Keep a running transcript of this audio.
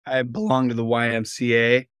I belong to the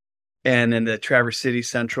YMCA, and in the Traverse City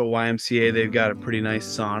Central YMCA, they've got a pretty nice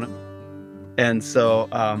sauna. And so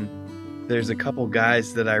there's a couple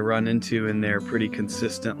guys that I run into in there pretty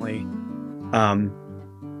consistently. Um,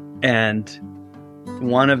 and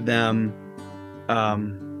one of them,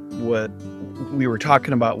 what we were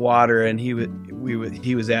talking about water, and he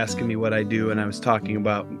was asking me what I do, and I was talking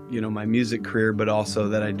about, my music career, but also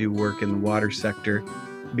that I do work in the water sector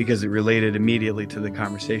because it related immediately to the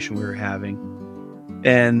conversation we were having.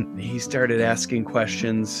 And he started asking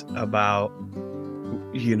questions about,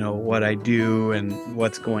 what I do and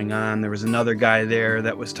what's going on. There was another guy there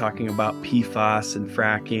that was talking about PFAS and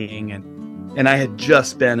fracking, and I had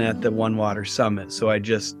just been at the One Water Summit, so I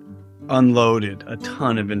just unloaded a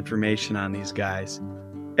ton of information on these guys.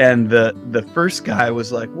 And the first guy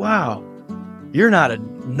was like, "Wow, you're not a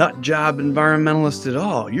nut job environmentalist at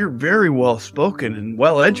all. You're very well spoken and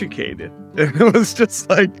well educated." And it was just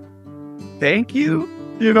like, thank you.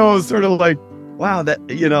 It was sort of like, wow,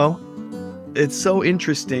 it's so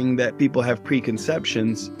interesting that people have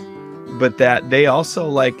preconceptions, but that they also,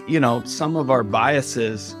 like, some of our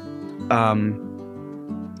biases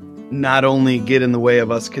not only get in the way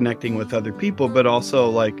of us connecting with other people, but also,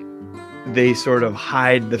 like, they sort of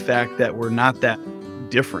hide the fact that we're not that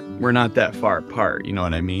different. We're not that far apart. You know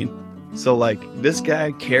what I mean? So, like, this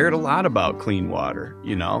guy cared a lot about clean water,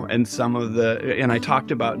 and and I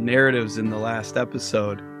talked about narratives in the last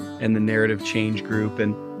episode and the narrative change group.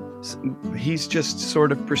 And he's just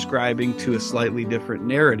sort of prescribing to a slightly different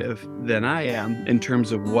narrative than I am in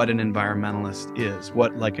terms of what an environmentalist is,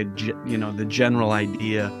 what, like, the general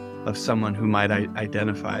idea of someone who might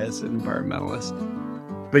identify as an environmentalist.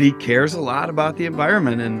 But he cares a lot about the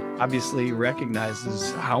environment and obviously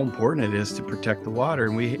recognizes how important it is to protect the water.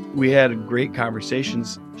 And we had great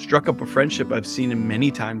conversations, struck up a friendship. I've seen him many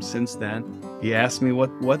times since then. He asked me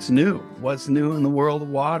what's new in the world of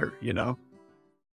water,